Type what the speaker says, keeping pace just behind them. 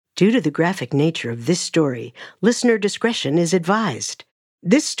Due to the graphic nature of this story, listener discretion is advised.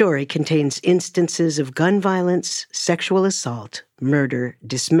 This story contains instances of gun violence, sexual assault, murder,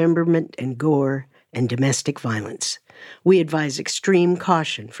 dismemberment and gore, and domestic violence. We advise extreme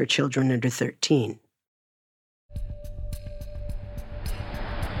caution for children under 13.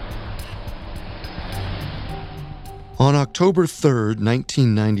 On October 3rd,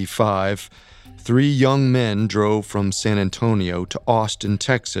 1995, 3 young men drove from San Antonio to Austin,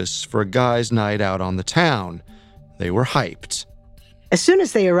 Texas for a guys' night out on the town. They were hyped. As soon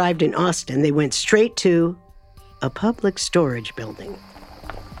as they arrived in Austin, they went straight to a public storage building.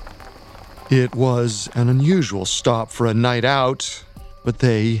 It was an unusual stop for a night out, but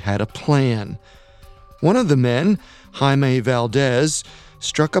they had a plan. One of the men, Jaime Valdez,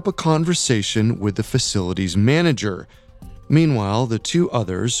 struck up a conversation with the facility's manager. Meanwhile, the 2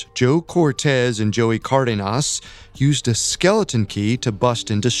 others, Joe Cortez and Joey Cardenas, used a skeleton key to bust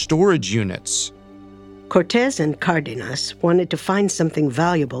into storage units. Cortez and Cardenas wanted to find something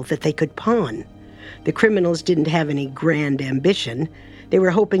valuable that they could pawn. The criminals didn't have any grand ambition. They were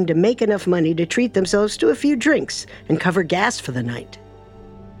hoping to make enough money to treat themselves to a few drinks and cover gas for the night.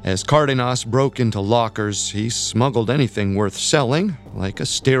 As Cardenas broke into lockers, he smuggled anything worth selling, like a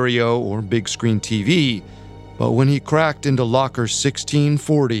stereo or big screen TV. But when he cracked into locker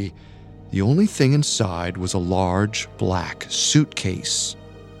 1640, the only thing inside was a large black suitcase.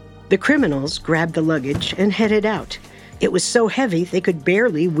 The criminals grabbed the luggage and headed out. It was so heavy they could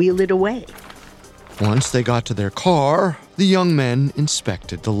barely wheel it away. Once they got to their car, the young men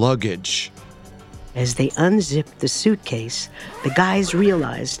inspected the luggage. As they unzipped the suitcase, the guys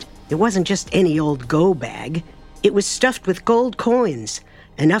realized it wasn't just any old go bag. It was stuffed with gold coins,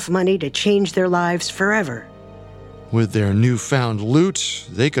 enough money to change their lives forever. With their newfound loot,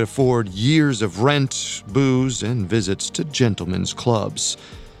 they could afford years of rent, booze, and visits to gentlemen's clubs.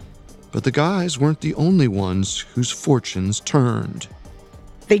 But the guys weren't the only ones whose fortunes turned.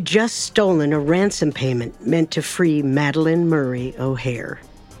 They'd just stolen a ransom payment meant to free Madalyn Murray O'Hare.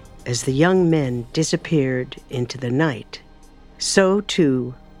 As the young men disappeared into the night, so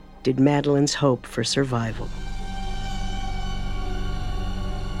too did Madalyn's hope for survival.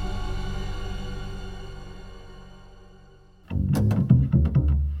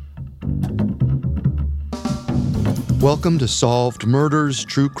 Welcome to Solved Murders,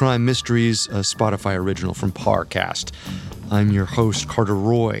 True Crime Mysteries, a Spotify original from Parcast. I'm your host, Carter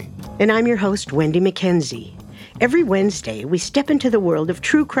Roy. And I'm your host, Wendy McKenzie. Every Wednesday, we step into the world of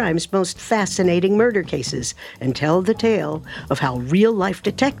true crime's most fascinating murder cases and tell the tale of how real-life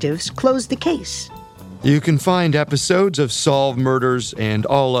detectives close the case. You can find episodes of Solved Murders and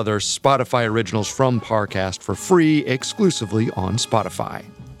all other Spotify originals from Parcast for free exclusively on Spotify.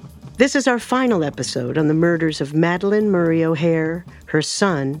 This is our final episode on the murders of Madalyn Murray O'Hare, her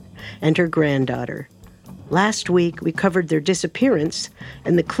son, and her granddaughter. Last week, we covered their disappearance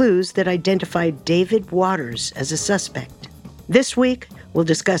and the clues that identified David Waters as a suspect. This week, we'll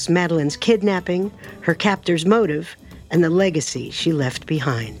discuss Madalyn's kidnapping, her captor's motive, and the legacy she left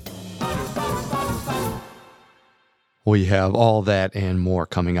behind. We have all that and more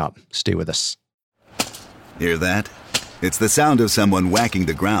coming up. Stay with us. Hear that? It's the sound of someone whacking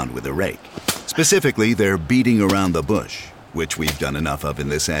the ground with a rake. Specifically, they're beating around the bush, which we've done enough of in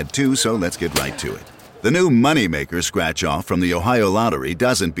this ad too, so let's get right to it. The new Money Maker scratch-off from the Ohio Lottery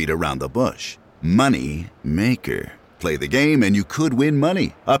doesn't beat around the bush. Money Maker. Play the game and you could win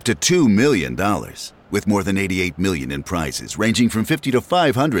money, up to $2 million. With more than $88 million in prizes, ranging from $50 to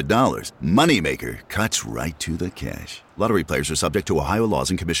 $500, Money Maker cuts right to the cash. Lottery players are subject to Ohio laws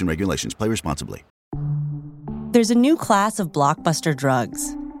and commission regulations. Play responsibly. There's a new class of blockbuster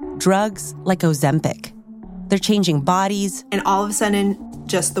drugs. Drugs like Ozempic. They're changing bodies. And all of a sudden,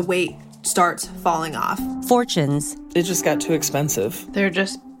 just the weight starts falling off. Fortunes. It just got too expensive. They're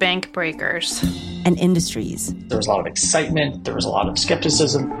just bank breakers. And industries. There was a lot of excitement. There was a lot of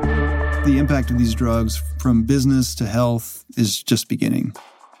skepticism. The impact of these drugs, from business to health, is just beginning.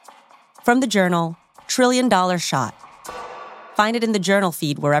 From the Journal, $1 Trillion Shot. Find it in the Journal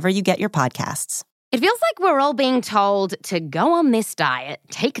feed wherever you get your podcasts. It feels like we're all being told to go on this diet,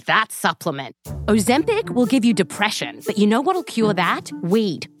 take that supplement. Ozempic will give you depression, but you know what'll cure that?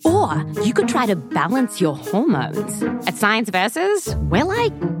 Weed. Or you could try to balance your hormones. At Science Versus, we're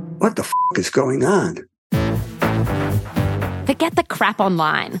like, what the is going on? Forget the crap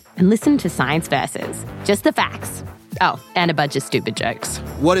online and listen to Science Versus. Just the facts. Oh, and a bunch of stupid jokes.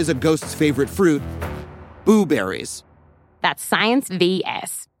 What is a ghost's favorite fruit? Blueberries. That's Science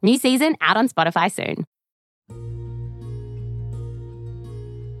VS. New season out on Spotify soon.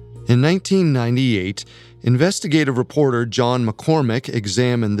 In 1998, Investigative reporter John McCormick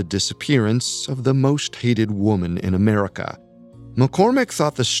examined the disappearance of the most hated woman in America. McCormick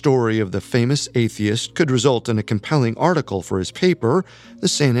thought the story of the famous atheist could result in a compelling article for his paper, the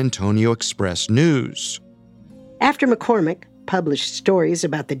San Antonio Express-News. After McCormick published stories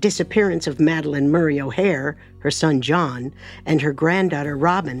about the disappearance of Madalyn Murray O'Hare, her son John, and her granddaughter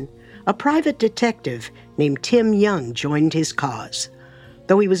Robin, a private detective named Tim Young joined his cause.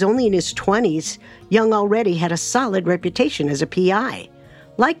 Though he was only in his 20s, Young already had a solid reputation as a PI.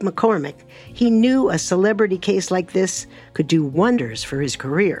 Like McCormick, he knew a celebrity case like this could do wonders for his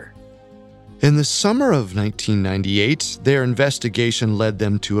career. In the summer of 1998, their investigation led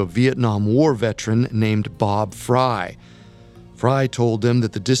them to a Vietnam War veteran named Bob Fry. Fry told them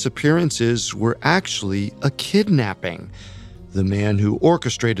that the disappearances were actually a kidnapping. The man who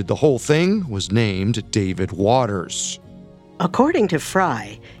orchestrated the whole thing was named David Waters. According to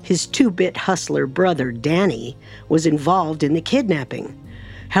Fry, his two-bit hustler brother Danny was involved in the kidnapping.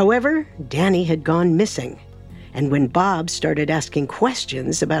 However, Danny had gone missing. And when Bob started asking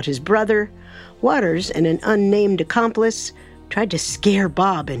questions about his brother, Waters and an unnamed accomplice tried to scare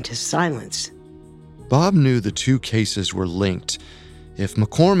Bob into silence. Bob knew the two cases were linked. If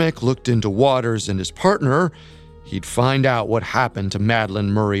McCormick looked into Waters and his partner, he'd find out what happened to Madalyn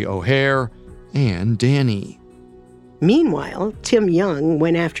Murray O'Hare and Danny. Meanwhile, Tim Young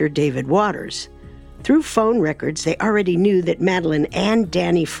went after David Waters. Through phone records, they already knew that Madalyn and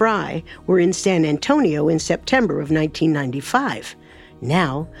Danny Fry were in San Antonio in September of 1995.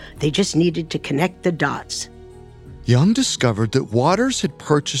 Now, they just needed to connect the dots. Young discovered that Waters had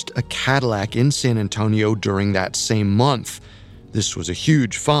purchased a Cadillac in San Antonio during that same month. This was a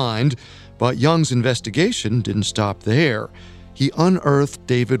huge find, but Young's investigation didn't stop there. He unearthed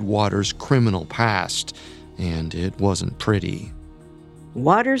David Waters' criminal past, and it wasn't pretty.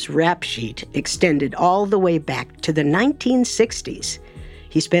 Waters' rap sheet extended all the way back to the 1960s.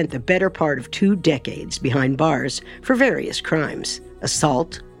 He spent the better part of 2 decades behind bars for various crimes: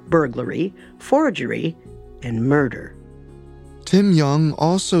 assault, burglary, forgery, and murder. Tim Young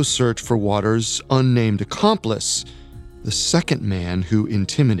also searched for Waters' unnamed accomplice, the second man who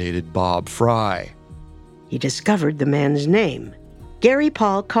intimidated Bob Fry. He discovered the man's name, Gary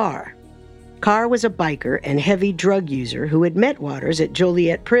Paul Carr. Carr was a biker and heavy drug user who had met Waters at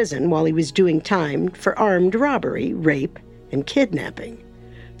Joliet Prison while he was doing time for armed robbery, rape, and kidnapping.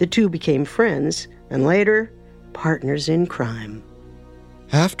 The two became friends and later partners in crime.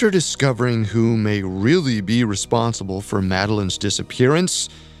 After discovering who may really be responsible for Madalyn's disappearance,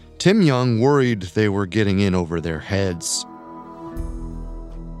 Tim Young worried they were getting in over their heads.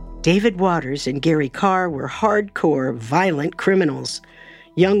 David Waters and Gary Carr were hardcore, violent criminals.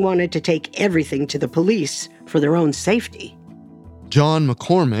 Young wanted to take everything to the police for their own safety. John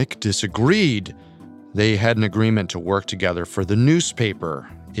McCormick disagreed. They had an agreement to work together for the newspaper.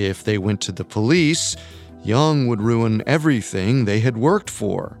 If they went to the police, Young would ruin everything they had worked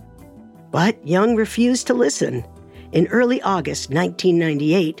for. But Young refused to listen. In early August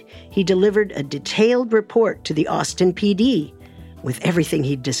 1998, he delivered a detailed report to the Austin PD with everything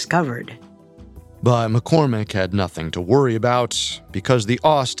he'd discovered. But McCormick had nothing to worry about because the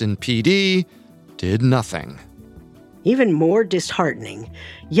Austin PD did nothing. Even more disheartening,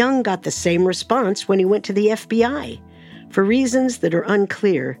 Young got the same response when he went to the FBI. For reasons that are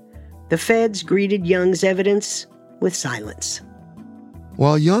unclear, the feds greeted Young's evidence with silence.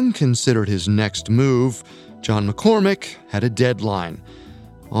 While Young considered his next move, John McCormick had a deadline.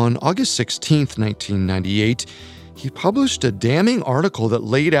 On August 16, 1998, he published a damning article that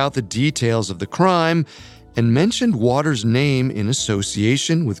laid out the details of the crime and mentioned Waters' name in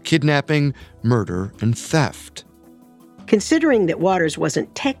association with kidnapping, murder, and theft. Considering that Waters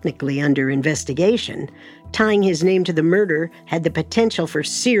wasn't technically under investigation, tying his name to the murder had the potential for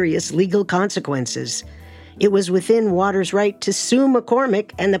serious legal consequences. It was within Waters' right to sue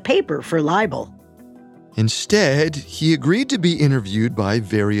McCormick and the paper for libel. Instead, he agreed to be interviewed by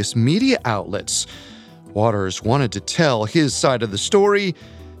various media outlets. Waters wanted to tell his side of the story,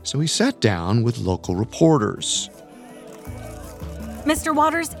 so he sat down with local reporters. Mr.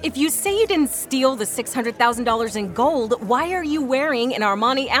 Waters, if you say you didn't steal the $600,000 in gold, why are you wearing an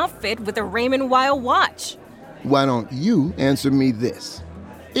Armani outfit with a Raymond Weil watch? Why don't you answer me this?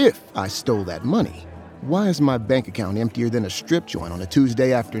 If I stole that money, why is my bank account emptier than a strip joint on a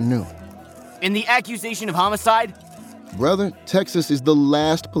Tuesday afternoon? In the accusation of homicide? Brother, Texas is the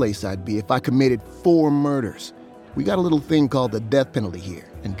last place I'd be if I committed 4 murders. We got a little thing called the death penalty here,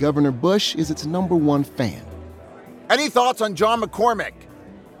 and Governor Bush is its #1 fan. Any thoughts on John McCormick?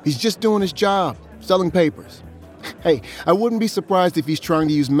 He's just doing his job, selling papers. Hey, I wouldn't be surprised if he's trying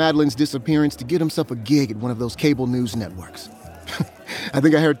to use Madalyn's disappearance to get himself a gig at one of those cable news networks. I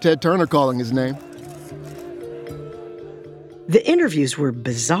think I heard Ted Turner calling his name. The interviews were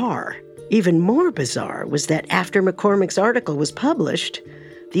bizarre. Even more bizarre was that after McCormick's article was published,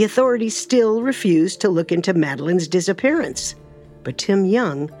 the authorities still refused to look into Madalyn's disappearance. But Tim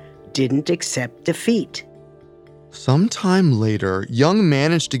Young didn't accept defeat. Sometime later, Young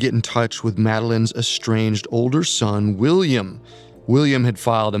managed to get in touch with Madalyn's estranged older son, William. William had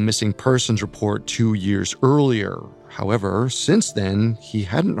filed a missing persons report 2 years earlier. However, since then, he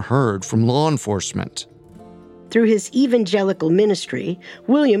hadn't heard from law enforcement. Through his evangelical ministry,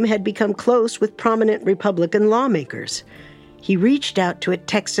 William had become close with prominent Republican lawmakers. He reached out to a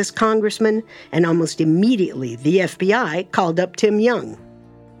Texas congressman, and almost immediately the FBI called up Tim Young.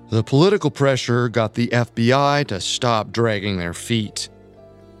 The political pressure got the FBI to stop dragging their feet.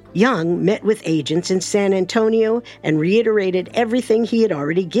 Young met with agents in San Antonio and reiterated everything he had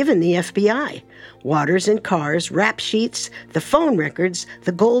already given the FBI. Waters and cars, rap sheets, the phone records,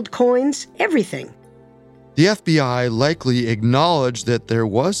 the gold coins, everything. The FBI likely acknowledged that there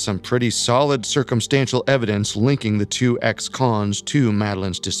was some pretty solid circumstantial evidence linking the two ex-cons to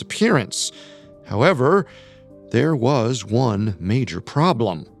Madalyn's disappearance. However, there was one major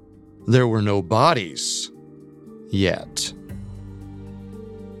problem. There were no bodies. Yet.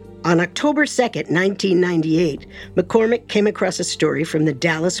 On October 2nd, 1998, McCormick came across a story from the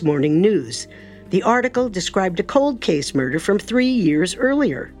Dallas Morning News. The article described a cold case murder from 3 years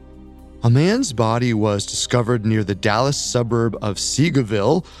earlier. A man's body was discovered near the Dallas suburb of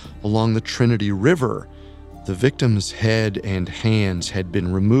Seagoville along the Trinity River. The victim's head and hands had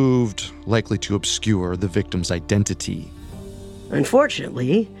been removed, likely to obscure the victim's identity.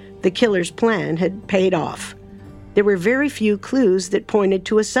 Unfortunately, the killer's plan had paid off. There were very few clues that pointed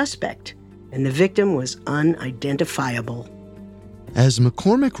to a suspect, and the victim was unidentifiable. As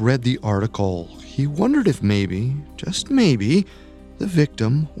McCormick read the article, he wondered if maybe, just maybe, the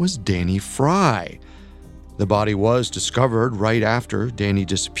victim was Danny Fry. The body was discovered right after Danny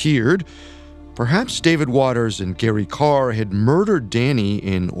disappeared. Perhaps David Waters and Gary Carr had murdered Danny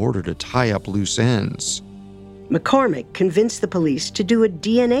in order to tie up loose ends. McCormick convinced the police to do a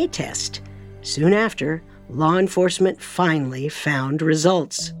DNA test. Soon after, law enforcement finally found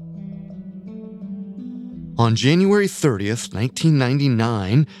results. On January 30th,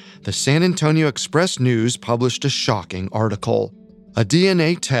 1999, the San Antonio Express-News published a shocking article. A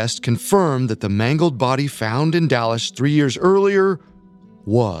DNA test confirmed that the mangled body found in Dallas 3 years earlier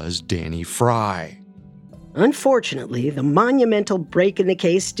was Danny Fry. Unfortunately, the monumental break in the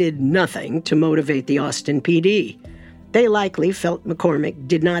case did nothing to motivate the Austin PD. They likely felt McCormick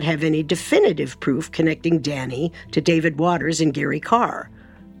did not have any definitive proof connecting Danny to David Waters and Gary Carr,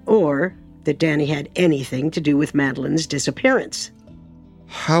 or that Danny had anything to do with Madalyn's disappearance.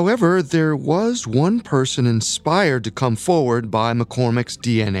 However, there was one person inspired to come forward by McCormick's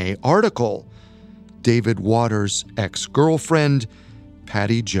DNA article: David Waters' ex-girlfriend,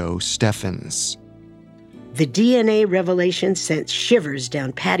 Patty Jo Steffens. The DNA revelation sent shivers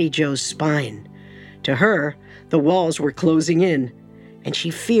down Patty Jo's spine. To her, the walls were closing in, and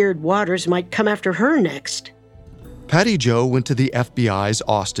she feared Waters might come after her next. Patty Jo went to the FBI's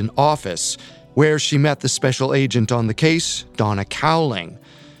Austin office, where she met the special agent on the case, Donna Cowling.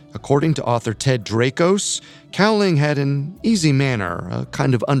 According to author Ted Dracos, Cowling had an easy manner, a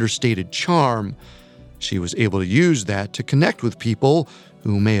kind of understated charm. She was able to use that to connect with people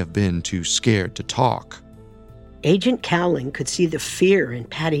who may have been too scared to talk. Agent Cowling could see the fear in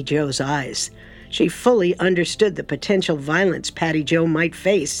Patty Jo's eyes. She fully understood the potential violence Patty Jo might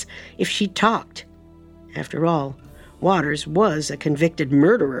face if she talked. After all, Waters was a convicted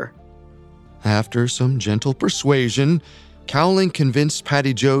murderer. After some gentle persuasion, Cowling convinced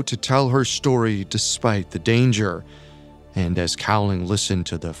Patty Jo to tell her story despite the danger. And as Cowling listened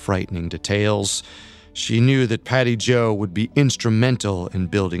to the frightening details, she knew that Patty Jo would be instrumental in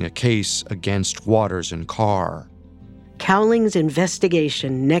building a case against Waters and Carr. Cowling's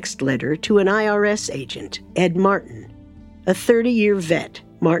investigation next led her to an IRS agent, Ed Martin. A 30-year vet,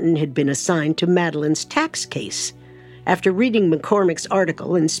 Martin had been assigned to Madalyn's tax case. After reading McCormick's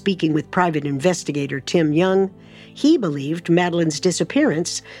article and speaking with private investigator Tim Young, he believed Madalyn's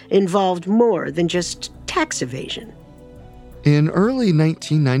disappearance involved more than just tax evasion. In early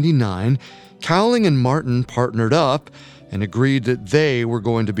 1999, Cowling and Martin partnered up and agreed that they were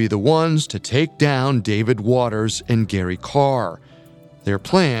going to be the ones to take down David Waters and Gary Carr. Their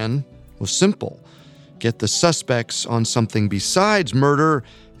plan was simple: get the suspects on something besides murder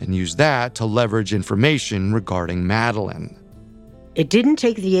and use that to leverage information regarding Madalyn. It didn't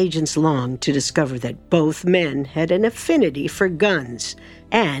take the agents long to discover that both men had an affinity for guns,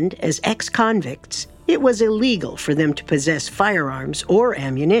 and as ex-convicts, it was illegal for them to possess firearms or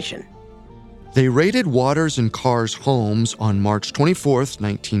ammunition. They raided Waters and Carr's homes on March 24th,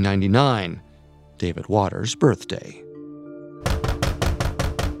 1999, David Waters' birthday.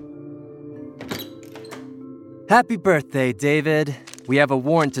 Happy birthday, David. We have a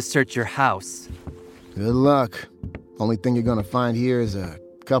warrant to search your house. Good luck. Only thing you're gonna find here is a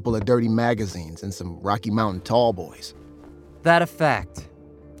couple of dirty magazines and some Rocky Mountain tall boys. That a fact.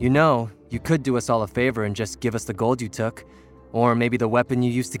 You know, you could do us all a favor and just give us the gold you took. Or maybe the weapon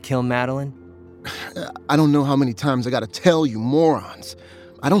you used to kill Madalyn. I don't know how many times I gotta tell you morons.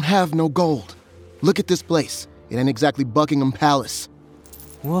 I don't have no gold. Look at this place. It ain't exactly Buckingham Palace.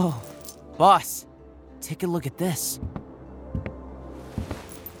 Whoa. Boss, take a look at this.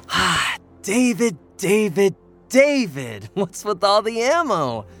 Ah, David. What's with all the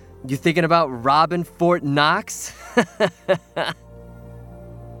ammo? You thinking about robbing Fort Knox?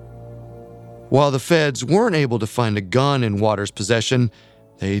 While the feds weren't able to find a gun in Waters' possession,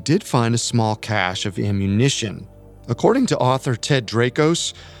 they did find a small cache of ammunition. According to author Ted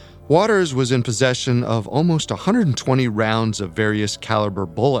Dracos, Waters was in possession of almost 120 rounds of various caliber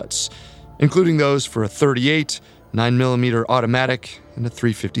bullets, including those for a .38, 9mm automatic, and a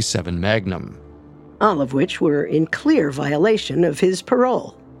 .357 Magnum. All of which were in clear violation of his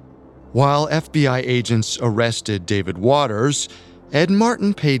parole. While FBI agents arrested David Waters, Ed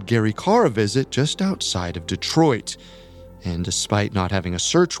Martin paid Gary Carr a visit just outside of Detroit. And despite not having a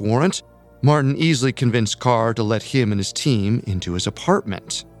search warrant, Martin easily convinced Carr to let him and his team into his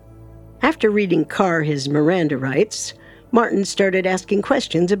apartment. After reading Carr his Miranda rights, Martin started asking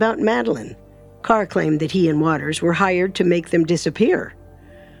questions about Madalyn. Carr claimed that he and Waters were hired to make them disappear.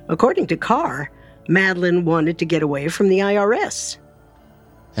 According to Carr, Madalyn wanted to get away from the IRS.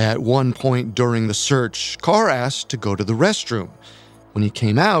 At one point during the search, Carr asked to go to the restroom. When he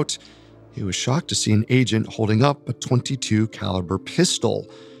came out, he was shocked to see an agent holding up a .22 caliber pistol.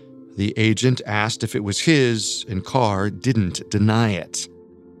 The agent asked if it was his, and Carr didn't deny it.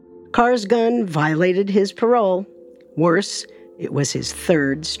 Carr's gun violated his parole. Worse, it was his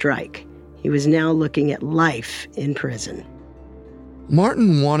third strike. He was now looking at life in prison.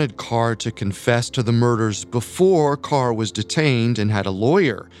 Martin wanted Carr to confess to the murders before Carr was detained and had a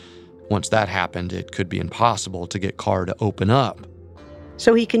lawyer. Once that happened, it could be impossible to get Carr to open up.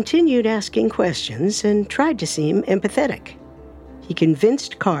 So he continued asking questions and tried to seem empathetic. He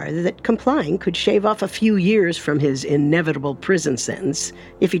convinced Carr that complying could shave off a few years from his inevitable prison sentence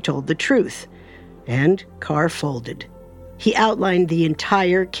if he told the truth. And Carr folded. He outlined the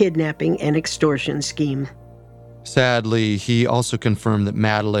entire kidnapping and extortion scheme. Sadly, he also confirmed that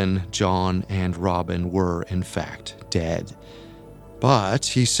Madalyn, John, and Robin were, in fact, dead. But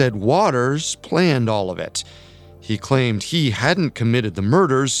he said Waters planned all of it. He claimed he hadn't committed the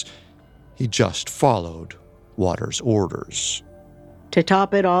murders, he just followed Waters' orders. To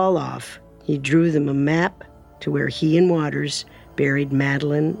top it all off, he drew them a map to where he and Waters buried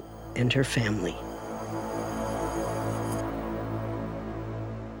Madalyn and her family.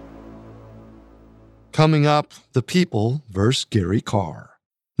 Coming up, The People versus Gary Carr.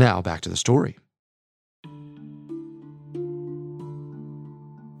 Now back to the story.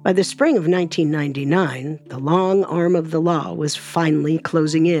 By the spring of 1999, the long arm of the law was finally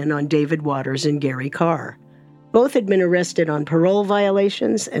closing in on David Waters and Gary Carr. Both had been arrested on parole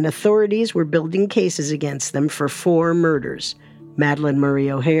violations, and authorities were building cases against them for 4 murders: Madalyn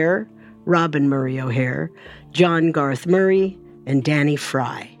Murray O'Hare, Robin Murray O'Hare, John Garth Murray, and Danny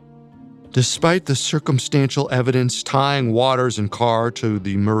Fry. Despite the circumstantial evidence tying Waters and Carr to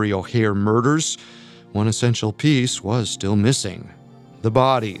the Murray O'Hare murders, one essential piece was still missing: the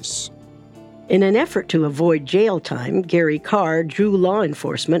bodies. In an effort to avoid jail time, Gary Carr drew law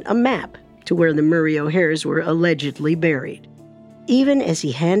enforcement a map to where the Murray O'Hares were allegedly buried. Even as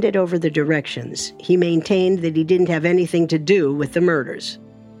he handed over the directions, he maintained that he didn't have anything to do with the murders.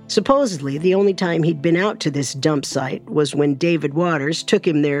 Supposedly, the only time he'd been out to this dump site was when David Waters took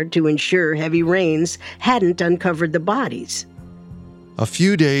him there to ensure heavy rains hadn't uncovered the bodies. A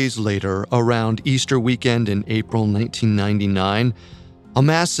few days later, around Easter weekend in April 1999, a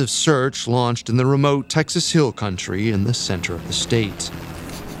massive search launched in the remote Texas Hill Country in the center of the state.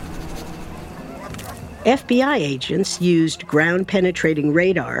 FBI agents used ground-penetrating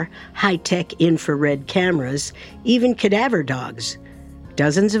radar, high-tech infrared cameras, even cadaver dogs.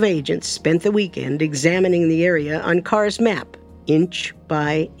 Dozens of agents spent the weekend examining the area on Carr's map, inch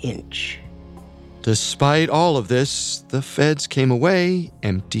by inch. Despite all of this, the feds came away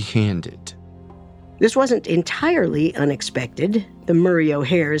empty-handed. This wasn't entirely unexpected. The The Murray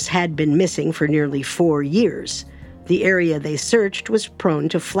O'Hares had been missing for nearly 4 years. The area they searched was prone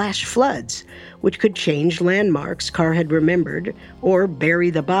to flash floods, which could change landmarks Carr had remembered or bury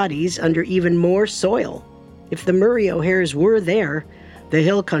the bodies under even more soil. If the Murray O'Hares were there, the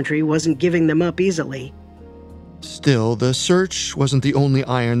hill country wasn't giving them up easily. Still, the search wasn't the only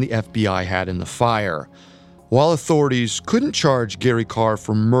iron the FBI had in the fire. While authorities couldn't charge Gary Carr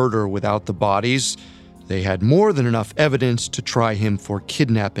for murder without the bodies, they had more than enough evidence to try him for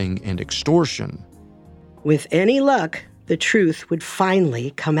kidnapping and extortion. With any luck, the truth would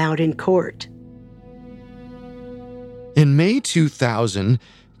finally come out in court. In May 2000,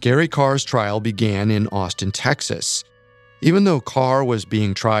 Gary Carr's trial began in Austin, Texas. Even though Carr was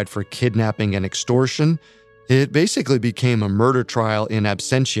being tried for kidnapping and extortion, it basically became a murder trial in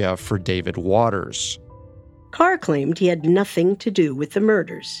absentia for David Waters. Carr claimed he had nothing to do with the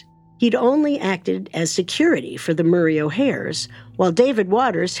murders. He'd only acted as security for the Murray O'Hares, while David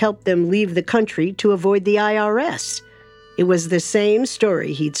Waters helped them leave the country to avoid the IRS. It was the same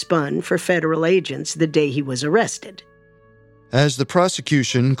story he'd spun for federal agents the day he was arrested. As the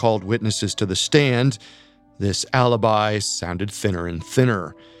prosecution called witnesses to the stand, this alibi sounded thinner and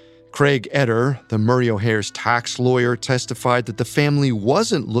thinner. Craig Etter, the Murray O'Hare's tax lawyer, testified that the family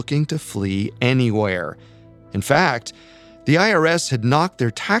wasn't looking to flee anywhere. In fact, the IRS had knocked their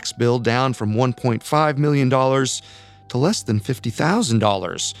tax bill down from $1.5 million to less than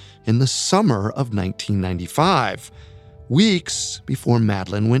 $50,000 in the summer of 1995, weeks before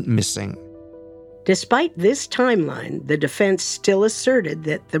Madalyn went missing. Despite this timeline, the defense still asserted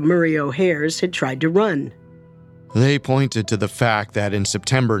that the Murray O'Hares had tried to run. They pointed to the fact that in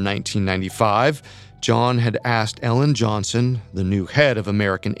September 1995, John had asked Ellen Johnson, the new head of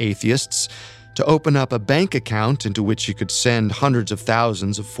American Atheists, to open up a bank account into which he could send hundreds of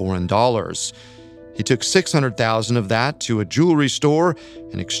thousands of foreign dollars. He took $600,000 of that to a jewelry store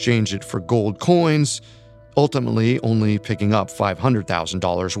and exchanged it for gold coins, ultimately only picking up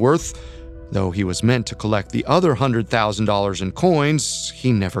 $500,000 worth. Though he was meant to collect the other $100,000 in coins,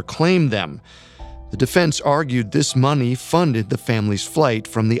 he never claimed them. The defense argued this money funded the family's flight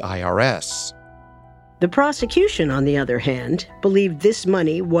from the IRS. The prosecution, on the other hand, believed this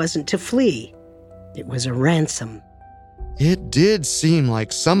money wasn't to flee. It was a ransom. It did seem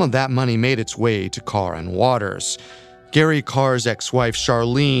like some of that money made its way to Carr and Waters. Gary Carr's ex-wife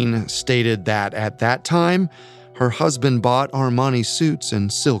Charlene stated that at that time, her husband bought Armani suits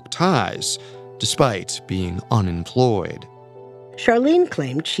and silk ties, despite being unemployed. Charlene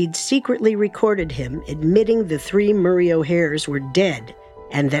claimed she'd secretly recorded him admitting the 3 Murray O'Hares were dead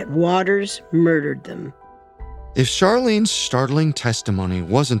and that Waters murdered them. If Charlene's startling testimony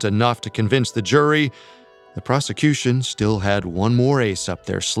wasn't enough to convince the jury, the prosecution still had one more ace up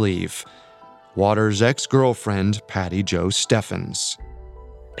their sleeve: Waters' ex-girlfriend, Patty Jo Steffens.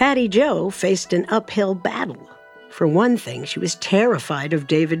 Patty Jo faced an uphill battle. For one thing, she was terrified of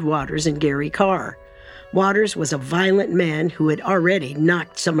David Waters and Gary Carr. Waters was a violent man who had already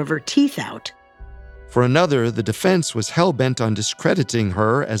knocked some of her teeth out. For another, the defense was hell-bent on discrediting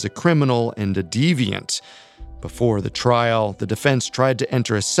her as a criminal and a deviant. Before the trial, the defense tried to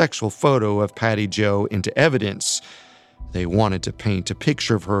enter a sexual photo of Patty Jo into evidence. They wanted to paint a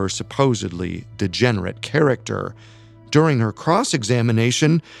picture of her supposedly degenerate character. During her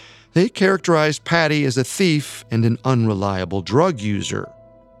cross-examination, they characterized Patty as a thief and an unreliable drug user.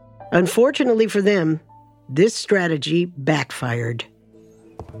 Unfortunately for them, this strategy backfired.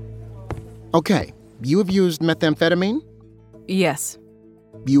 Okay, you have used methamphetamine? Yes.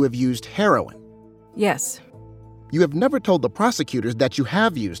 You have used heroin? Yes. You have never told the prosecutors that you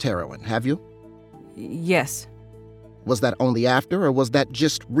have used heroin, have you? Yes. Was that only after, or was that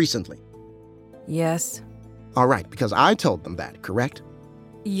just recently? Yes. All right, because I told them that, correct?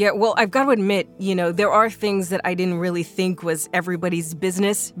 Yeah, well, I've got to admit, there are things that I didn't really think was everybody's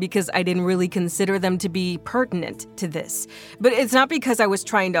business because I didn't really consider them to be pertinent to this. But it's not because I was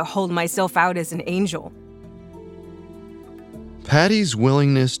trying to hold myself out as an angel. Patty's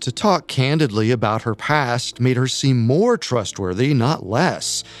willingness to talk candidly about her past made her seem more trustworthy, not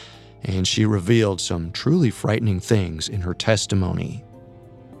less, and she revealed some truly frightening things in her testimony.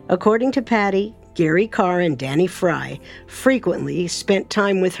 According to Patty, Gary Carr and Danny Fry frequently spent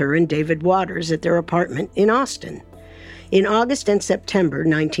time with her and David Waters at their apartment in Austin. In August and September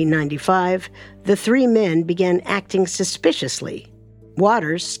 1995, the 3 men began acting suspiciously.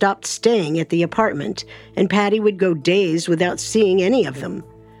 Waters stopped staying at the apartment, and Patty would go days without seeing any of them.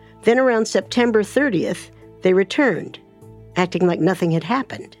 Then around September 30th, they returned, acting like nothing had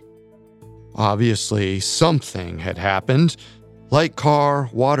happened. Obviously, something had happened. Like Carr,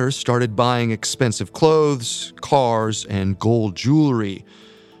 Waters started buying expensive clothes, cars, and gold jewelry.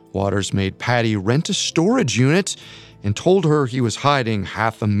 Waters made Patty rent a storage unit and told her he was hiding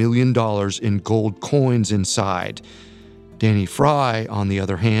 $500,000 in gold coins inside. Danny Fry, on the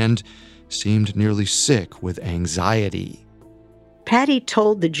other hand, seemed nearly sick with anxiety. Patty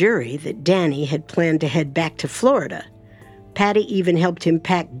told the jury that Danny had planned to head back to Florida. Patty even helped him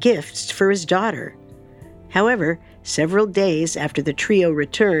pack gifts for his daughter. However, several days after the trio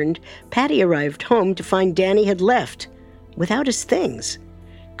returned, Patty arrived home to find Danny had left, without his things.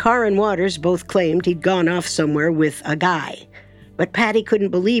 Carr and Waters both claimed he'd gone off somewhere with a guy, but Patty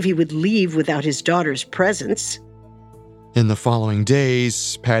couldn't believe he would leave without his daughter's presence. In the following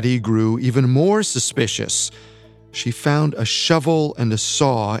days, Patty grew even more suspicious. She found a shovel and a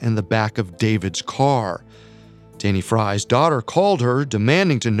saw in the back of David's car. Danny Fry's daughter called her,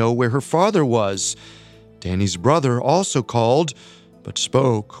 demanding to know where her father was. Danny's brother also called, but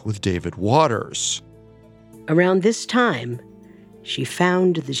spoke with David Waters. Around this time, she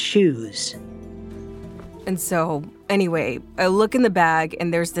found the shoes. And so, anyway, I look in the bag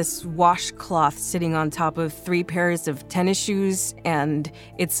and there's this washcloth sitting on top of 3 pairs of tennis shoes, and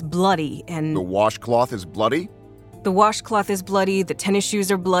it's bloody. And the washcloth is bloody? The washcloth is bloody, the tennis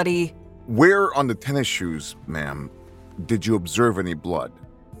shoes are bloody. Where on the tennis shoes, ma'am, did you observe any blood?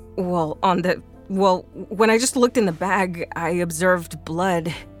 Well, when I just looked in the bag, I observed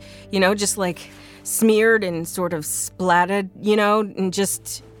blood. Just like smeared and sort of splattered, and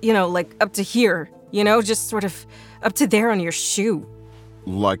just, like up to here, just sort of up to there on your shoe.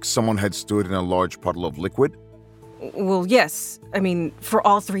 Like someone had stood in a large puddle of liquid? Well, yes. I mean, for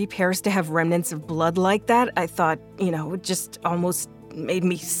all 3 pairs to have remnants of blood like that, I thought, it just almost made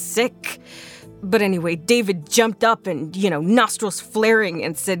me sick. But anyway, David jumped up and, nostrils flaring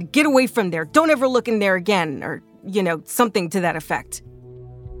and said, "Get away from there. Don't ever look in there again," or, something to that effect.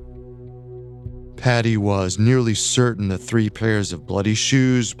 Patty was nearly certain the 3 pairs of bloody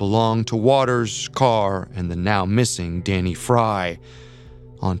shoes belonged to Waters, Carr, and the now missing Danny Fry.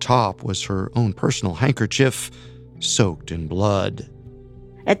 On top was her own personal handkerchief, soaked in blood.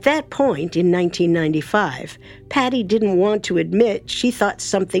 At that point in 1995, Patty didn't want to admit she thought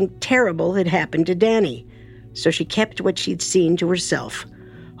something terrible had happened to Danny, so she kept what she'd seen to herself,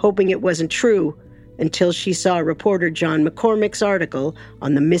 hoping it wasn't true, until she saw reporter John McCormick's article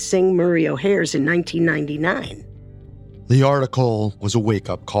on the missing Murray O'Hares in 1999. The article was a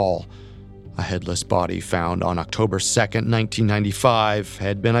wake-up call. A headless body found on October 2nd, 1995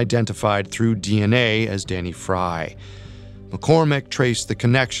 had been identified through DNA as Danny Fry. McCormick traced the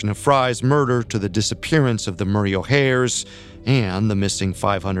connection of Fry's murder to the disappearance of the Murray O'Hares and the missing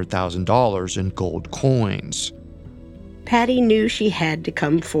 $500,000 in gold coins. Patty knew she had to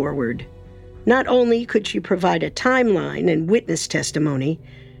come forward. Not only could she provide a timeline and witness testimony,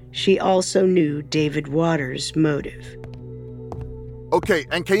 she also knew David Waters' motive. Okay,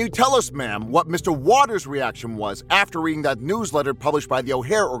 and can you tell us, ma'am, what Mr. Waters' reaction was after reading that newsletter published by the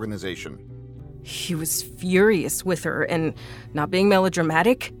O'Hare organization? He was furious with her and, not being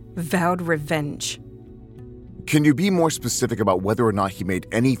melodramatic, vowed revenge. Can you be more specific about whether or not he made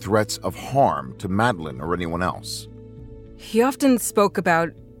any threats of harm to Madalyn or anyone else? He often spoke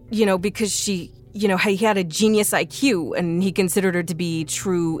about, because she, he had a genius IQ and he considered her to be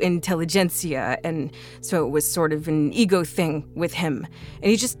true intelligentsia, and so it was sort of an ego thing with him.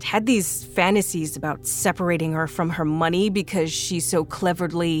 And he just had these fantasies about separating her from her money because she so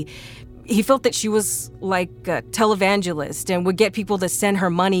cleverly... He felt that she was like a televangelist and would get people to send her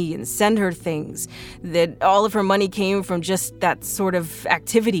money and send her things, that all of her money came from just that sort of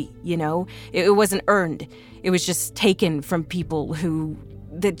activity, It wasn't earned. It was just taken from people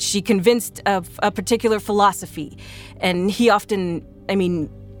that she convinced of a particular philosophy. And he often, I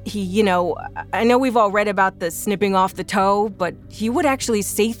know we've all read about the snipping off the toe, but he would actually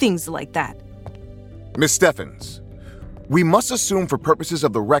say things like that. Miss Steffens, we must assume for purposes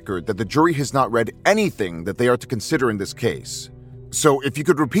of the record that the jury has not read anything that they are to consider in this case. So if you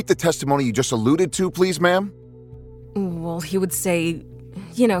could repeat the testimony you just alluded to, please, ma'am? Well, he would say,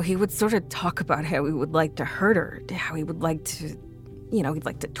 he would sort of talk about how he would like to hurt her, how he would like to, he'd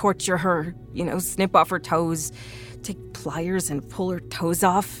like to torture her, snip off her toes, take pliers and pull her toes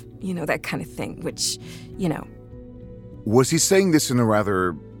off, that kind of thing, which, Was he saying this in a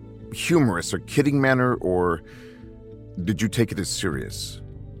rather humorous or kidding manner, or did you take it as serious?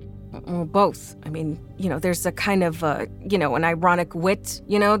 Well, both. There's a kind of, an ironic wit,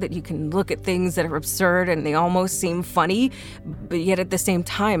 that you can look at things that are absurd and they almost seem funny, but yet at the same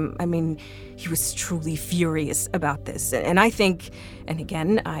time, he was truly furious about this. And I think, and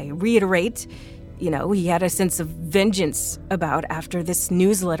again, I reiterate, he had a sense of vengeance about after this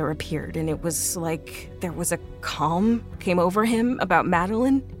newsletter appeared, and it was like there was a calm came over him about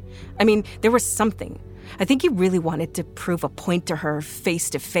Madalyn. I mean, there was something. I think he really wanted to prove a point to her face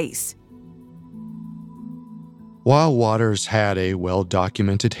to face. While Waters had a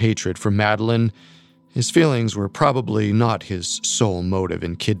well-documented hatred for Madalyn, his feelings were probably not his sole motive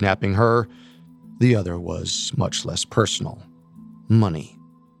in kidnapping her. The other was much less personal: money.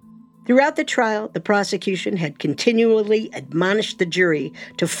 Throughout the trial, the prosecution had continually admonished the jury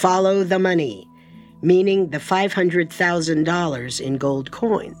to follow the money, meaning the $500,000 in gold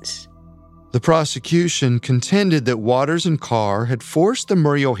coins. The prosecution contended that Waters and Carr had forced the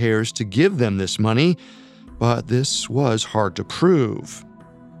Murray O'Hares to give them this money, but this was hard to prove.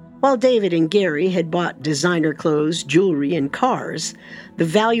 While David and Gary had bought designer clothes, jewelry, and cars, the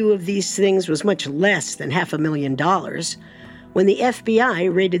value of these things was much less than $500,000. When the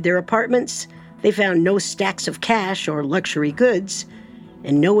FBI raided their apartments, they found no stacks of cash or luxury goods,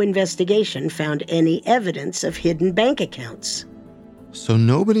 and no investigation found any evidence of hidden bank accounts. So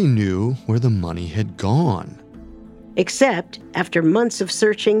nobody knew where the money had gone. Except, after months of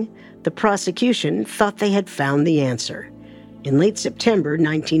searching, the prosecution thought they had found the answer. In late September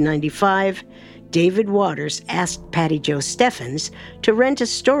 1995, David Waters asked Patty Jo Steffens to rent a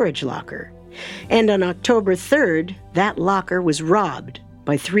storage locker. And on October 3rd, that locker was robbed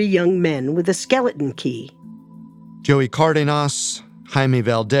by 3 young men with a skeleton key. Joey Cardenas, Jaime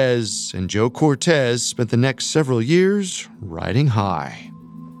Valdez, and Joe Cortez spent the next several years riding high.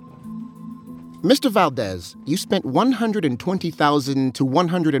 Mr. Valdez, you spent $120,000 to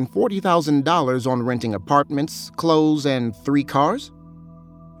 $140,000 on renting apartments, clothes, and 3 cars?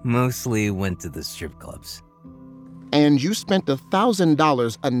 Mostly went to the strip clubs. And you spent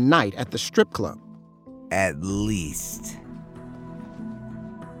 $1,000 a night at the strip club? At least.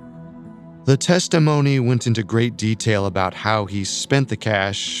 The testimony went into great detail about how he spent the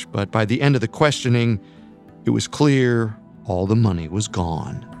cash, but by the end of the questioning, it was clear all the money was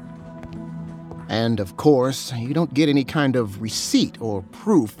gone. And of course, you don't get any kind of receipt or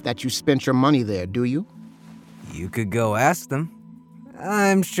proof that you spent your money there, do you? You could go ask them.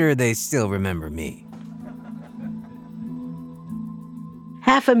 I'm sure they still remember me.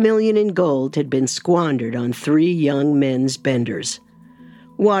 $500,000 in gold had been squandered on 3 young men's benders.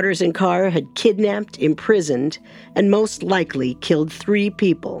 Waters and Carr had kidnapped, imprisoned, and most likely killed 3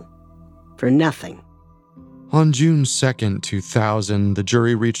 people for nothing. On June 2nd, 2000, the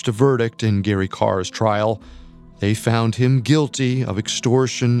jury reached a verdict in Gary Carr's trial. They found him guilty of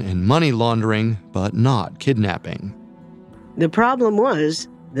extortion and money laundering, but not kidnapping. The problem was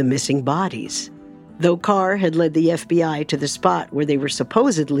the missing bodies. Though Carr had led the FBI to the spot where they were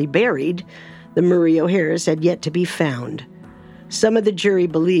supposedly buried, the Murray O'Hares had yet to be found. Some of the jury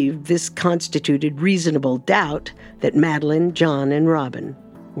believed this constituted reasonable doubt that Madalyn, John, and Robin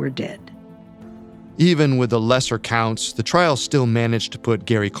were dead. Even with the lesser counts, the trial still managed to put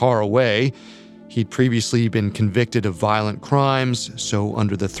Gary Carr away. He'd previously been convicted of violent crimes, so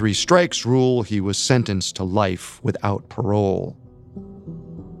under the 3 strikes rule, he was sentenced to life without parole.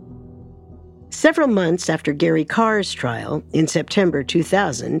 Several months after Gary Carr's trial, in September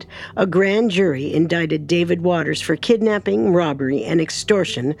 2000, a grand jury indicted David Waters for kidnapping, robbery, and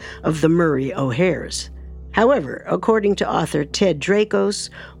extortion of the Murray O'Hares. However, according to author Ted Dracos,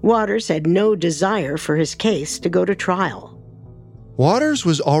 Waters had no desire for his case to go to trial. Waters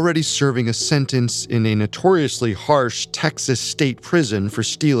was already serving a sentence in a notoriously harsh Texas state prison for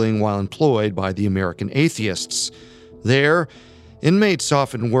stealing while employed by the American Atheists. There, inmates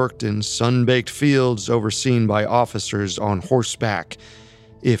often worked in sun-baked fields overseen by officers on horseback.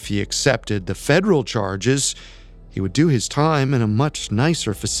 If he accepted the federal charges, he would do his time in a much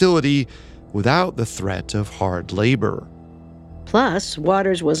nicer facility without the threat of hard labor. Plus,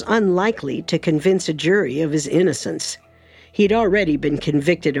 Waters was unlikely to convince a jury of his innocence. He'd already been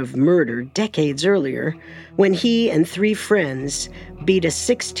convicted of murder decades earlier when he and 3 friends beat a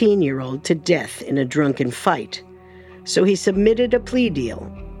 16-year-old to death in a drunken fight. So he submitted a plea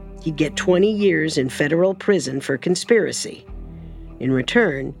deal. He'd get 20 years in federal prison for conspiracy. In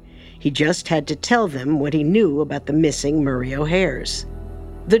return, he just had to tell them what he knew about the missing Murray O'Hares.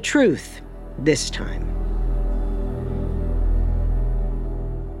 The truth, this time.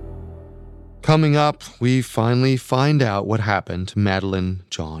 Coming up, we finally find out what happened to Madalyn,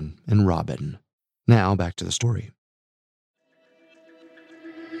 John, and Robin. Now, back to the story.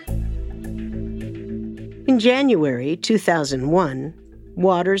 In January 2001,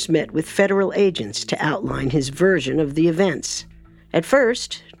 Waters met with federal agents to outline his version of the events. At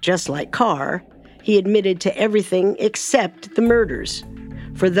first, just like Carr, he admitted to everything except the murders.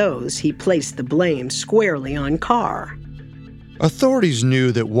 For those, he placed the blame squarely on Carr. Authorities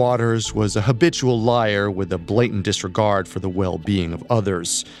knew that Waters was a habitual liar with a blatant disregard for the well-being of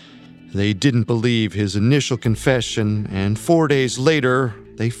others. They didn't believe his initial confession, and 4 days later,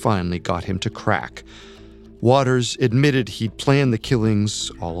 they finally got him to crack. Waters admitted he'd planned the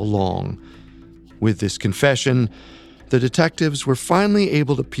killings all along. With this confession, the detectives were finally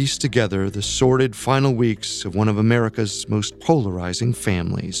able to piece together the sordid final weeks of one of America's most polarizing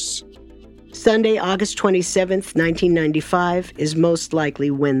families. Sunday, August 27th, 1995, is most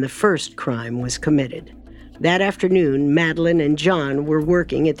likely when the first crime was committed. That afternoon, Madalyn and John were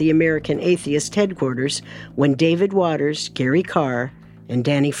working at the American Atheist headquarters when David Waters, Gary Carr, and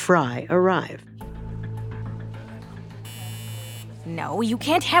Danny Fry arrived. No, you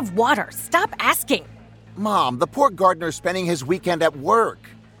can't have water. Stop asking. Mom, the poor gardener's spending his weekend at work.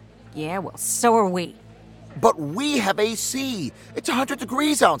 Yeah, well, so are we. But we have AC. It's 100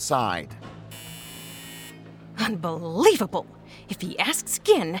 degrees outside. Unbelievable. If he asks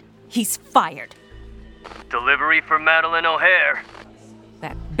again, he's fired. Delivery for Madalyn O'Hare.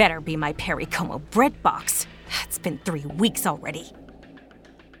 That better be my Perry Como bread box. It's been 3 weeks already.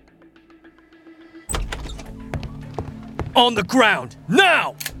 On the ground,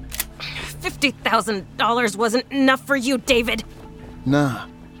 now! $50,000 wasn't enough for you, David. Nah,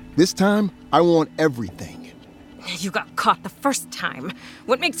 this time I want everything. You got caught the first time.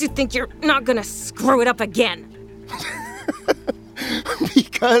 What makes you think you're not gonna screw it up again?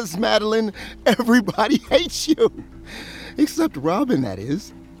 Because, Madalyn, everybody hates you. Except Robin, that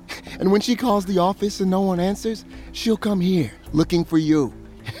is. And when she calls the office and no one answers, she'll come here looking for you.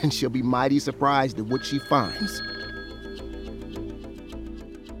 And she'll be mighty surprised at what she finds.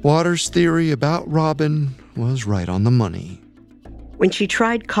 Waters' theory about Robin was right on the money. When she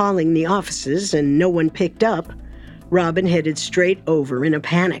tried calling the offices and no one picked up, Robin headed straight over in a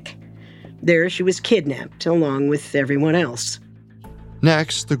panic. There she was kidnapped, along with everyone else.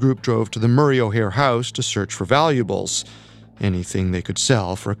 Next, the group drove to the Murray O'Hare house to search for valuables, anything they could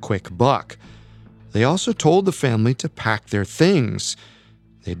sell for a quick buck. They also told the family to pack their things.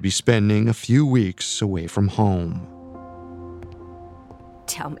 They'd be spending a few weeks away from home.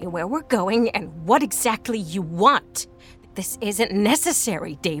 Tell me where we're going and what exactly you want. This isn't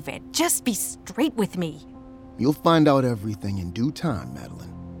necessary, David. Just be straight with me. You'll find out everything in due time,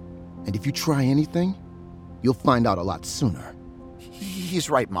 Madalyn. And if you try anything, you'll find out a lot sooner. He's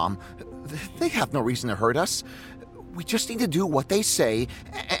right, Mom. They have no reason to hurt us. We just need to do what they say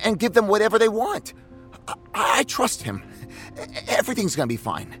and give them whatever they want. I trust him. Everything's gonna be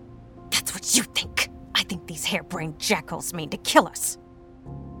fine. That's what you think. I think these harebrained jackals mean to kill us.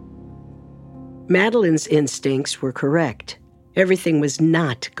 Madalyn's instincts were correct. Everything was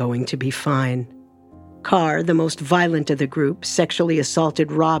not going to be fine. Carr, the most violent of the group, sexually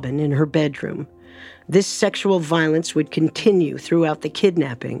assaulted Robin in her bedroom. This sexual violence would continue throughout the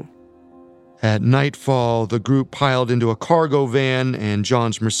kidnapping. At nightfall, the group piled into a cargo van and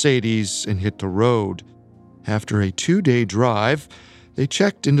John's Mercedes and hit the road. After a 2-day drive, they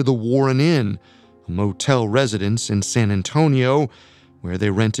checked into the Warren Inn, a motel residence in San Antonio, where they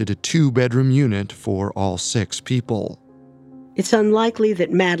rented a 2-bedroom unit for all 6 people. It's unlikely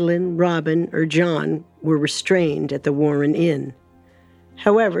that Madalyn, Robin, or John were restrained at the Warren Inn.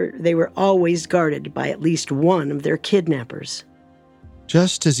 However, they were always guarded by at least one of their kidnappers.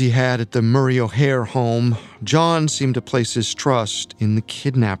 Just as he had at the Murray O'Hare home, John seemed to place his trust in the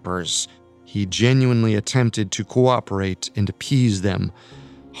kidnappers. He genuinely attempted to cooperate and appease them,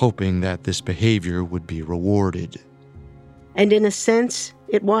 hoping that this behavior would be rewarded. And in a sense,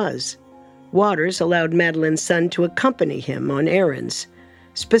 it was. Waters allowed Madalyn's son to accompany him on errands,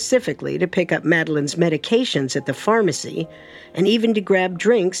 specifically to pick up Madalyn's medications at the pharmacy and even to grab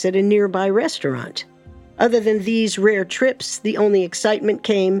drinks at a nearby restaurant. Other than these rare trips, the only excitement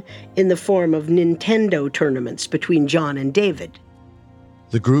came in the form of Nintendo tournaments between John and David.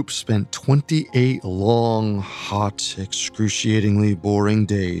 The group spent 28 long, hot, excruciatingly boring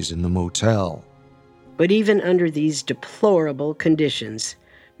days in the motel. But even under these deplorable conditions,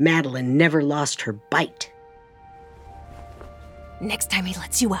 Madalyn never lost her bite. Next time he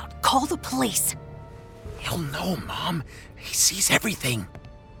lets you out, call the police. He'll know, Mom. He sees everything.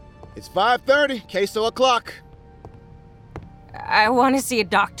 It's 5:30, queso o'clock. I want to see a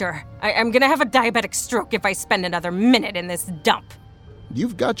doctor. I'm gonna have a diabetic stroke if I spend another minute in this dump.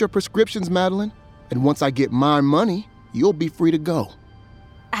 You've got your prescriptions, Madalyn. And once I get my money, you'll be free to go.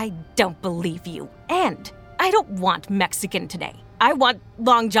 I don't believe you. And I don't want Mexican today. I want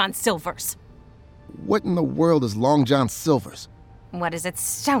Long John Silver's. What in the world is Long John Silver's? What does it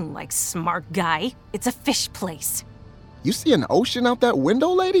sound like, smart guy? It's a fish place. You see an ocean out that window,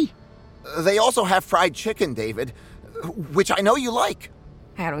 lady? They also have fried chicken, David, which I know you like.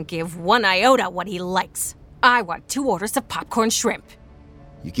 I don't give one iota what he likes. I want 2 orders of popcorn shrimp.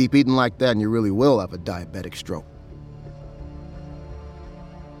 You keep eating like that and you really will have a diabetic stroke.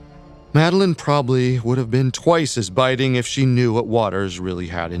 Madalyn probably would have been twice as biting if she knew what Waters really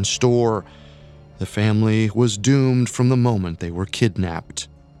had in store. The family was doomed from the moment they were kidnapped.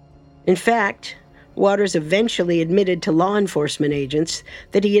 In fact, Waters eventually admitted to law enforcement agents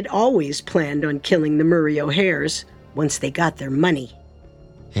that he had always planned on killing the Murray O'Hares once they got their money.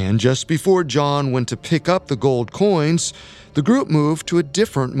 And just before John went to pick up the gold coins, the group moved to a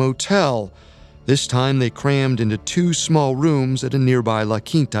different motel. This time they crammed into 2 small rooms at a nearby La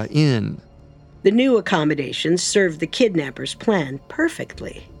Quinta Inn. The new accommodations served the kidnappers' plan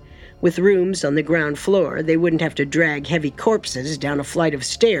perfectly. With rooms on the ground floor, they wouldn't have to drag heavy corpses down a flight of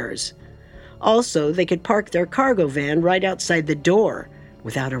stairs. Also, they could park their cargo van right outside the door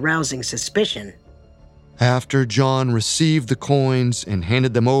without arousing suspicion. After John received the coins and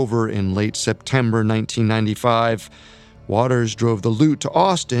handed them over in late September 1995, Waters drove the loot to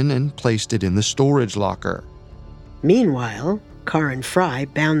Austin and placed it in the storage locker. Meanwhile, Carr and Fry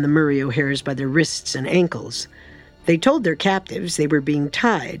bound the Murray O'Hares by their wrists and ankles. They told their captives they were being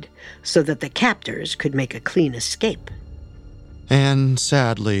tied so that the captors could make a clean escape. And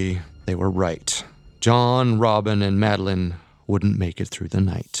sadly, they were right. John, Robin, and Madalyn wouldn't make it through the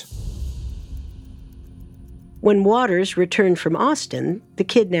night. When Waters returned from Austin, the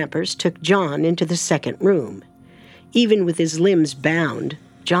kidnappers took John into the second room. Even with his limbs bound,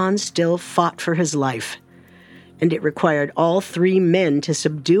 John still fought for his life, and it required all 3 men to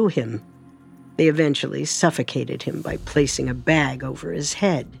subdue him. They eventually suffocated him by placing a bag over his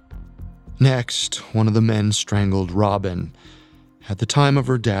head. Next, one of the men strangled Robin. At the time of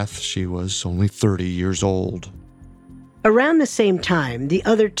her death, she was only 30 years old. Around the same time, the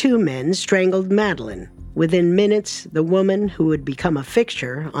other 2 men strangled Madalyn. Within minutes, the woman who would become a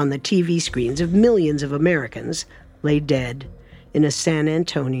fixture on the TV screens of millions of Americans lay dead in a San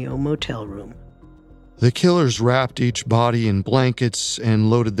Antonio motel room. The killers wrapped each body in blankets and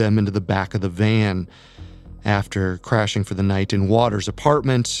loaded them into the back of the van. After crashing for the night in Waters'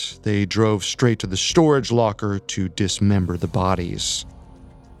 apartment, they drove straight to the storage locker to dismember the bodies.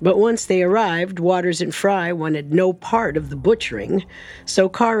 But once they arrived, Waters and Fry wanted no part of the butchering, so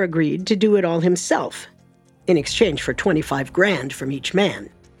Carr agreed to do it all himself, in exchange for $25,000 from each man.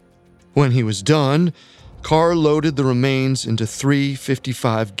 When he was done, Carr loaded the remains into 3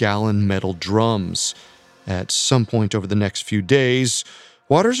 55-gallon metal drums. At some point over the next few days,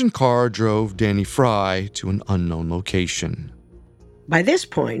 Waters and Carr drove Danny Fry to an unknown location. By this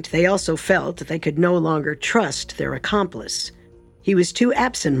point, they also felt that they could no longer trust their accomplice. He was too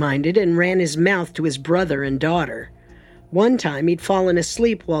absent-minded and ran his mouth to his brother and daughter. One time, he'd fallen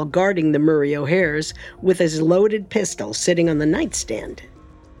asleep while guarding the Murray O'Hares with his loaded pistol sitting on the nightstand.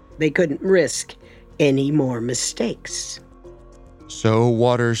 They couldn't risk any more mistakes. So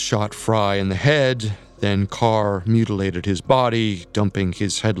Waters shot Fry in the head, then Carr mutilated his body, dumping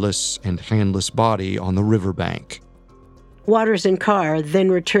his headless and handless body on the riverbank. Waters and Carr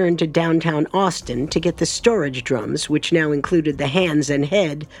then returned to downtown Austin to get the storage drums, which now included the hands and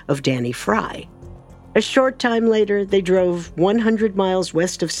head of Danny Fry. A short time later, they drove 100 miles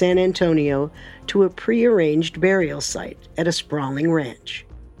west of San Antonio to a prearranged burial site at a sprawling ranch.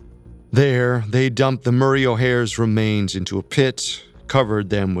 There, they dumped the Murray O'Hares' remains into a pit, covered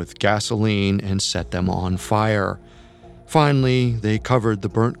them with gasoline, and set them on fire. Finally, they covered the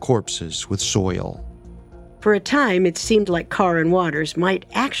burnt corpses with soil. For a time, it seemed like Carr and Waters might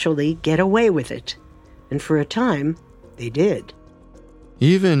actually get away with it. And for a time, they did.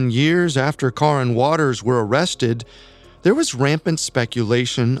 Even years after Carr and Waters were arrested, there was rampant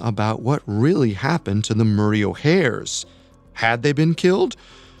speculation about what really happened to the Murray O'Hares. Had they been killed?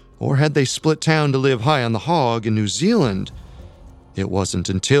 Or had they split town to live high on the hog in New Zealand? It wasn't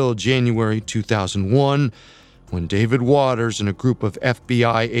until January 2001, when David Waters and a group of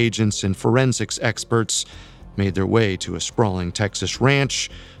FBI agents and forensics experts made their way to a sprawling Texas ranch,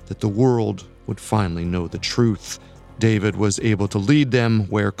 that the world would finally know the truth. David was able to lead them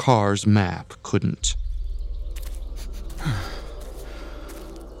where Carr's map couldn't.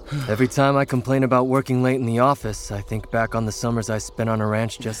 Every time I complain about working late in the office, I think back on the summers I spent on a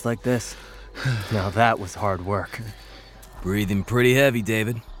ranch just like this. Now that was hard work. Breathing pretty heavy,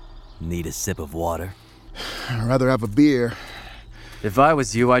 David. Need a sip of water? I'd rather have a beer. If I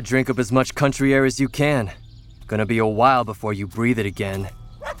was you, I'd drink up as much country air as you can. Gonna be a while before you breathe it again.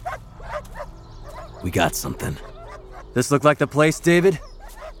 We got something. This look like the place, David?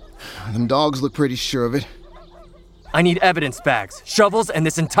 Them dogs look pretty sure of it. I need evidence bags, shovels, and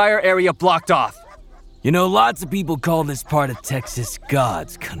this entire area blocked off. You know, lots of people call this part of Texas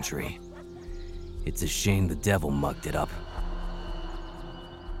God's country. It's a shame the devil mucked it up.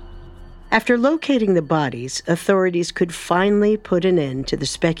 After locating the bodies, authorities could finally put an end to the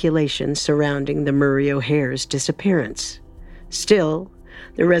speculation surrounding the Murray O'Hare's disappearance. Still,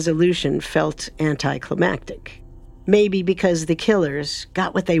 the resolution felt anticlimactic. Maybe because the killers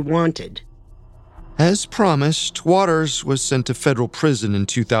got what they wanted. As promised, Waters was sent to federal prison in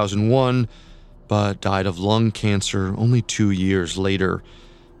 2001, but died of lung cancer only 2 years later.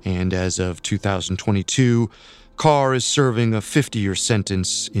 And as of 2022, Carr is serving a 50-year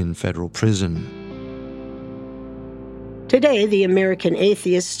sentence in federal prison. Today, the American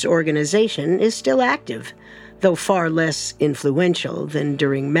Atheists Organization is still active, though far less influential than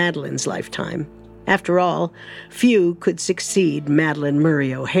during Madalyn's lifetime. After all, few could succeed Madalyn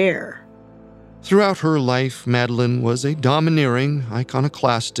Murray O'Hare. Throughout her life, Madalyn was a domineering,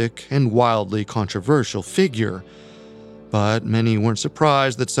 iconoclastic, and wildly controversial figure. But many weren't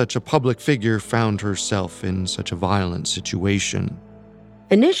surprised that such a public figure found herself in such a violent situation.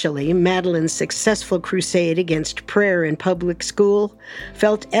 Initially, Madalyn's successful crusade against prayer in public school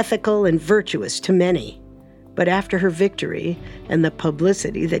felt ethical and virtuous to many. But after her victory and the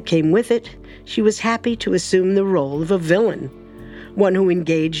publicity that came with it, she was happy to assume the role of a villain, one who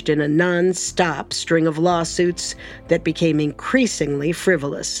engaged in a non-stop string of lawsuits that became increasingly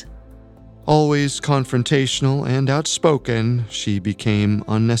frivolous. Always confrontational and outspoken, she became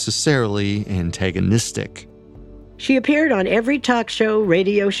unnecessarily antagonistic. She appeared on every talk show,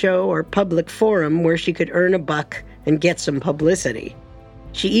 radio show, or public forum where she could earn a buck and get some publicity.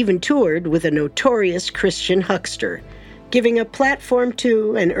 She even toured with a notorious Christian huckster, giving a platform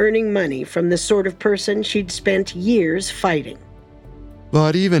to and earning money from the sort of person she'd spent years fighting.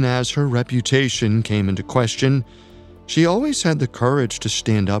 But even as her reputation came into question, she always had the courage to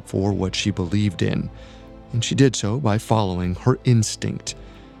stand up for what she believed in, and she did so by following her instinct,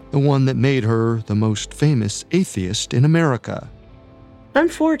 the one that made her the most famous atheist in America.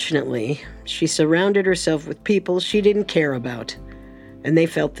 Unfortunately, she surrounded herself with people she didn't care about, and they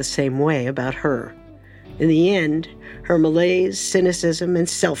felt the same way about her. In the end, her malaise, cynicism, and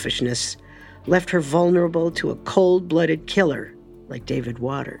selfishness left her vulnerable to a cold-blooded killer like David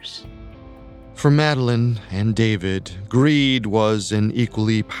Waters. For Madalyn and David, greed was an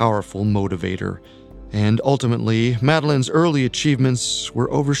equally powerful motivator, and ultimately, Madalyn's early achievements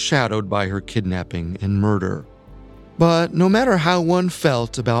were overshadowed by her kidnapping and murder. But no matter how one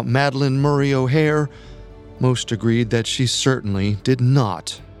felt about Madalyn Murray O'Hare, most agreed that she certainly did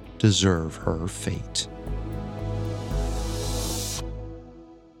not deserve her fate.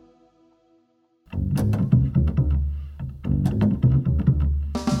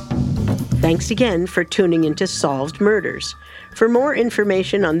 Thanks again for tuning into Solved Murders. For more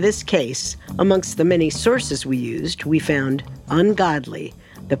information on this case, amongst the many sources we used, we found Ungodly,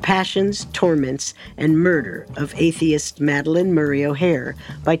 The Passions, Torments, and Murder of Atheist Madalyn Murray O'Hare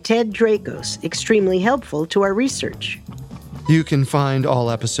by Ted Dracos, extremely helpful to our research. You can find all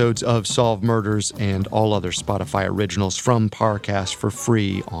episodes of Solved Murders and all other Spotify originals from Parcast for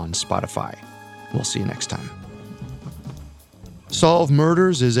free on Spotify. We'll see you next time. Solved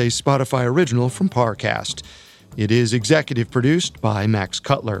Murders is a Spotify original from Parcast. It is executive produced by Max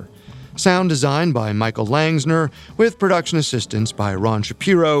Cutler. Sound design by Michael Langsner, with production assistance by Ron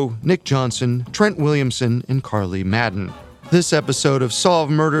Shapiro, Nick Johnson, Trent Williamson, and Carly Madden. This episode of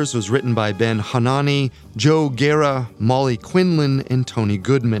Solved Murders was written by Ben Hanani, Joe Guerra, Molly Quinlan, and Tony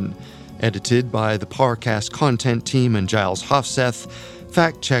Goodman. Edited by the Parcast content team and Giles Hofseth.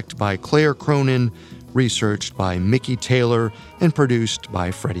 Fact-checked by Claire Cronin. Researched by Mickey Taylor, and produced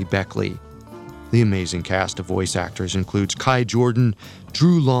by Freddie Beckley. The amazing cast of voice actors includes Kai Jordan,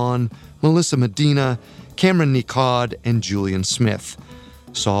 Drew Lawn, Melissa Medina, Cameron Nicod, and Julian Smith.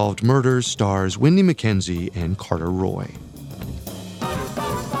 Solved Murders stars Wendy McKenzie and Carter Roy.